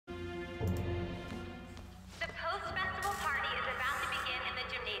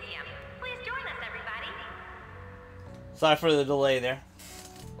Sorry for the delay there.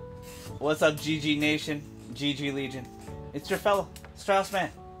 What's up, GG Nation, GG Legion? It's your fellow, Straussman.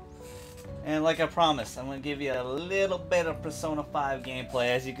 And like I promised, I'm going to give you a little bit of Persona 5 gameplay.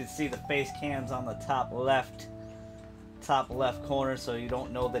 As you can see, the face cam's on the top left corner, so you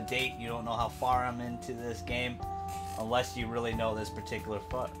don't know the date, you don't know how far I'm into this game, unless you really know this particular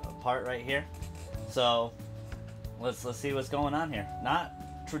part right here. So let's see what's going on here. Not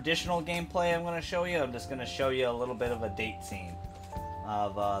traditional gameplay I'm going to show you. I'm just going to show you a little bit of a date scene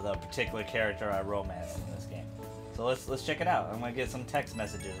of the particular character I romanced in this game. So let's check it out. I'm going to get some text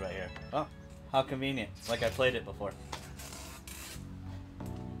messages right here. Oh, how convenient. Like I played it before.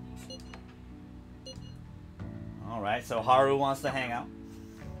 Alright, so Haru wants to hang out.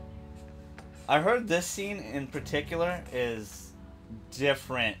 I heard this scene in particular is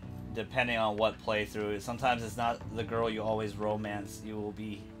different depending on what playthrough. Sometimes it's not the girl you always romance. You will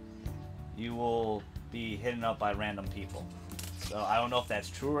be hidden up by random people. So I don't know if that's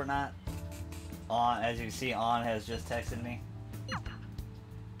true or not. As you can see, An has just texted me.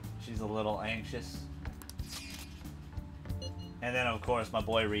 She's a little anxious. And then of course my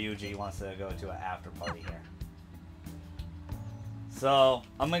boy Ryuji wants to go to an after party here. So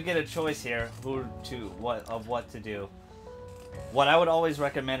I'm gonna get a choice here what to do. What I would always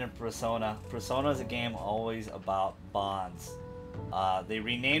recommend in Persona is a game always about bonds. They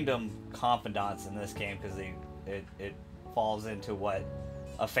renamed them confidants in this game because it falls into what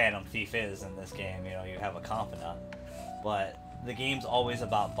a Phantom Thief is in this game. You know, you have a confidant, but the game's always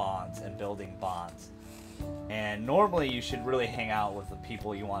about bonds and building bonds. And normally you should really hang out with the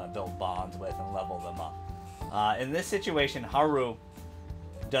people you want to build bonds with and level them up. In this situation, Haru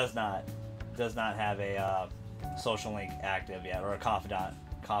does not have a social link active yet, or a confidant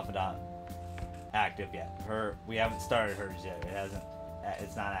active yet. We haven't started hers yet.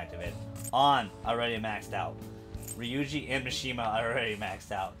 It's not activated. An already maxed out. Ryuji and Mishima already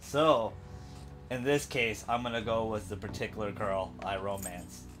maxed out. So in this case, I'm gonna go with the particular girl I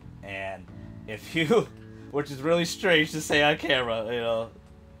romanced. And if you, which is really strange to say on camera, you know,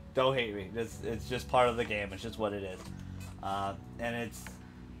 don't hate me. It's just part of the game. It's just what it is. And it's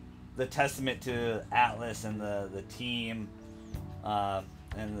the testament to Atlus and the team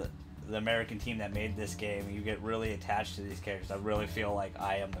and the American team that made this game. You get really attached to these characters. I really feel like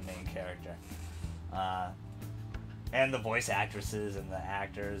I am the main character. And the voice actresses and the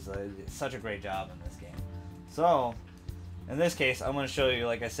actors. It's such a great job in this game. So in this case, I'm going to show you,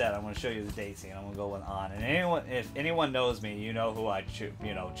 like I said, I'm going to show you the date scene. I'm going to go with An. And if anyone knows me, you know who I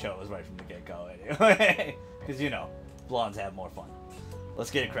chose right from the get-go anyway. Because, you know, blondes have more fun. Let's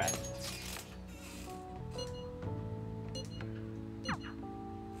get it cracking.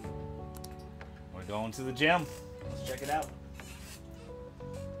 We're going to the gym. Let's check it out.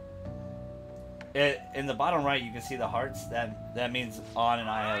 In the bottom right, you can see the hearts. That means An and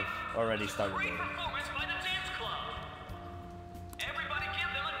I have already started dating.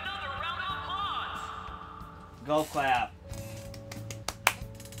 Golf clap.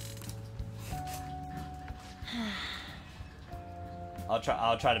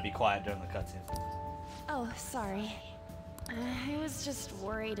 I'll try to be quiet during the cutscene. Oh, sorry. I was just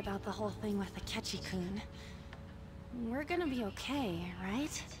worried about the whole thing with Akechi-kun. We're gonna be okay,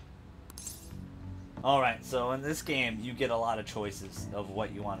 right? Alright, so in this game, you get a lot of choices of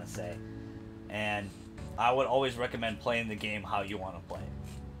what you want to say. And I would always recommend playing the game how you want to play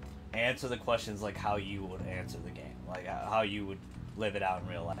it. Answer the questions like how you would answer the game. Like how you would live it out in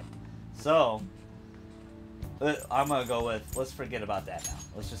real life. So I'm gonna go with, let's forget about that now.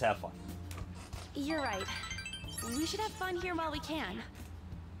 Let's just have fun. You're right. We should have fun here while we can.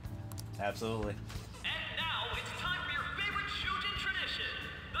 Absolutely. And now it's time for your favorite Shujin tradition,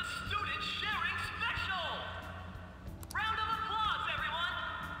 the Student Sharing Special! Round of applause,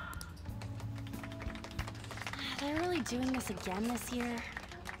 everyone! They're really doing this again this year?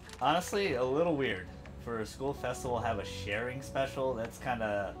 Honestly, a little weird. For a school festival have a sharing special, that's kind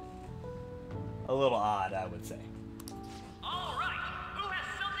of a little odd, I would say. All right, who has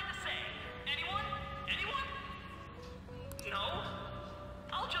something to say? Anyone? Anyone? No?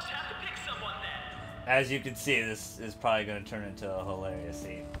 I'll just have to pick someone then. As you can see, this is probably going to turn into a hilarious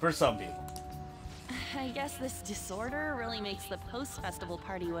scene for some people. I guess this disorder really makes the post-festival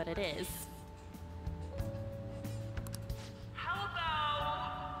party what it is. How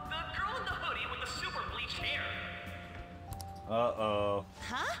about the girl in the hoodie with the super bleached hair? Uh-oh.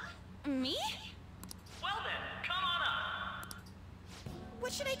 Huh? Me? Well then, come on up.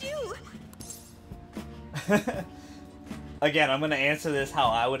 What should I do? Again, I'm going to answer this how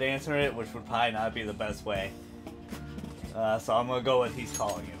I would answer it, which would probably not be the best way. So I'm going to go with he's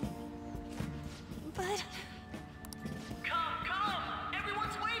calling you. But...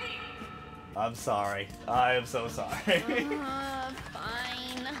 I'm sorry. I am so sorry. Fine.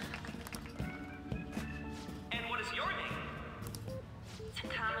 And what is your name?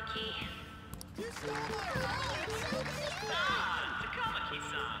 Takamaki. Ah,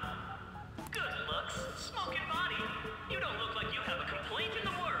 Takamaki-san. Good looks, smoking body. You don't look like you have a complaint in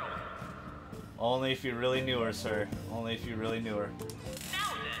the world. Only if you really knew her, sir. Only if you really knew her.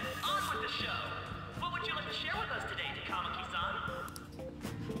 Now then, on with the show. What would you like to share with us today, Takamaki-san?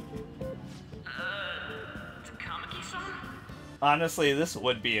 Takamaki-san? Honestly, this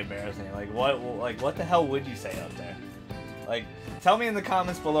would be embarrassing. Like what the hell would you say out there? Like, tell me in the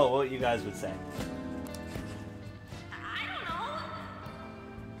comments below what you guys would say. I don't know.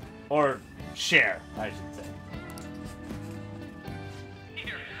 Or share, I should say.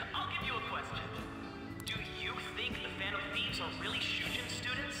 Here, I'll give you a question. Do you think the Phantom Thieves are really Shujin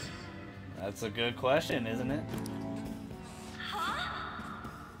students? That's a good question, isn't it? Huh?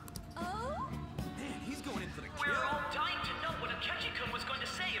 Oh? We're all dying to know what Akechi-kun was going to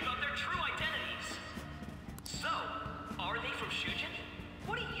say about their true identities. So, are they from Shujin?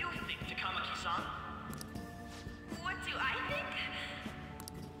 What do you think, Takamaki-san? What do I think?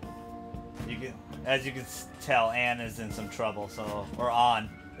 As you can tell, Anne is in some trouble, or An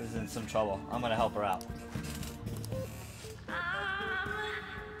is in some trouble. I'm gonna help her out.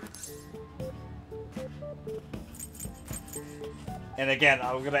 And again,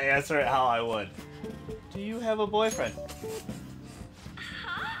 I'm gonna answer it how I would. Do you have a boyfriend?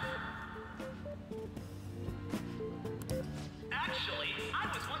 Actually, I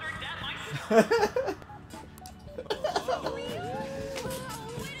was wondering that myself.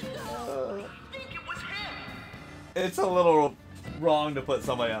 I think it was him. It's a little wrong to put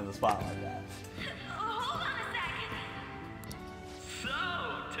somebody on the spot like that. Hold on a sec. So,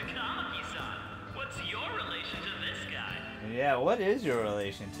 Takamaki-san, what's your relation to this guy? Yeah, what is your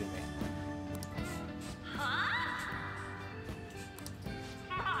relation to me? Huh?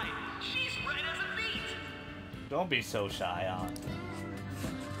 My, she's red as a beet. Don't be so shy, An.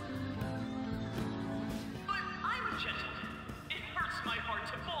 But I'm a gentleman. It hurts my heart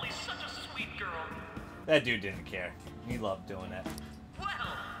to bully such a sweet girl. That dude didn't care. He loved doing it.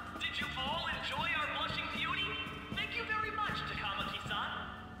 Well, did you all enjoy our blushing beauty? Thank you very much, Takamaki-san.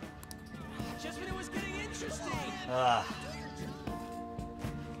 Just when it was getting interesting.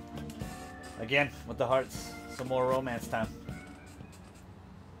 Again, with the hearts, some more romance time.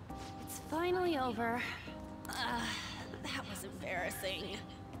 It's finally over. That was embarrassing.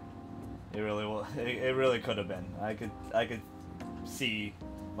 It really will. It really could have been. I could see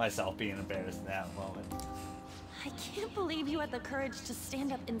myself being embarrassed in that moment. I can't believe you had the courage to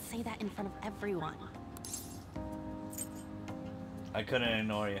stand up and say that in front of everyone. I couldn't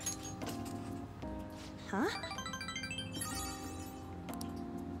ignore you. Huh?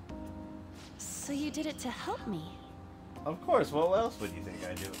 So you did it to help me? Of course. What else would you think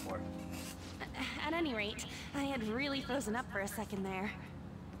I'd do it for? At any rate, I had really frozen up for a second there.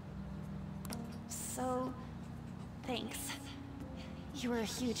 So, thanks. You were a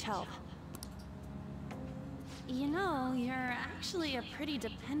huge help. You know, you're actually a pretty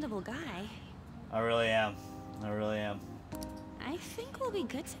dependable guy. I really am. I really am. I think we'll be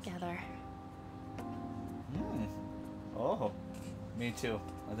good together. Oh, me too.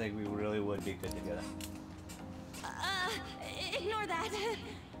 I think we really would be good together. Ignore that.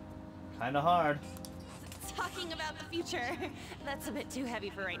 Kinda hard. Talking about the future. That's a bit too heavy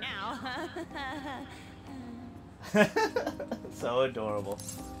for right now. So adorable.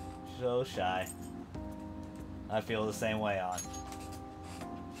 So shy. I feel the same way, on.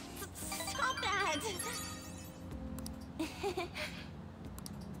 Stop that!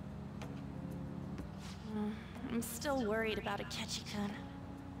 I'm still worried about Akechi-kun.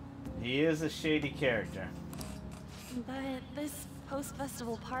 He is a shady character. But this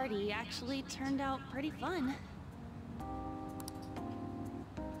post-festival party actually turned out pretty fun.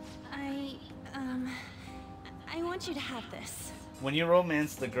 I want you to have this. When you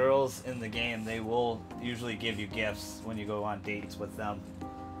romance the girls in the game, they will usually give you gifts when you go on dates with them.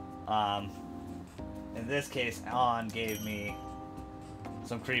 In this case, An gave me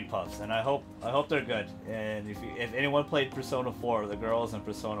some cream puffs, and I hope they're good. And if anyone played Persona 4, the girls in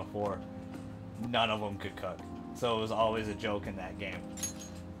Persona 4, none of them could cook, so it was always a joke in that game.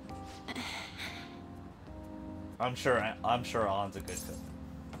 I'm sure An's a good cook.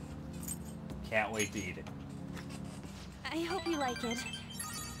 Can't wait to eat it. I hope you like it.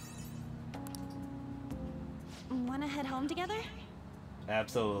 Wanna head home together?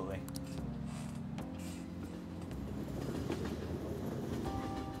 Absolutely.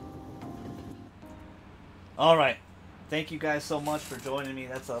 Alright. thank you guys so much for joining me.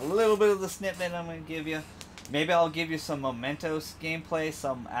 That's a little bit of the snippet I'm going to give you. Maybe I'll give you some Mementos gameplay,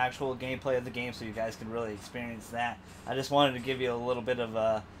 some actual gameplay of the game, so you guys can really experience that. I just wanted to give you a little bit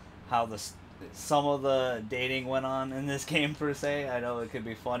of how some of the dating went on in this game, per se. I know it could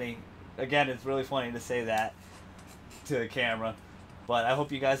be funny. Again, it's really funny to say that to the camera. But I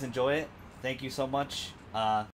hope you guys enjoy it. Thank you so much.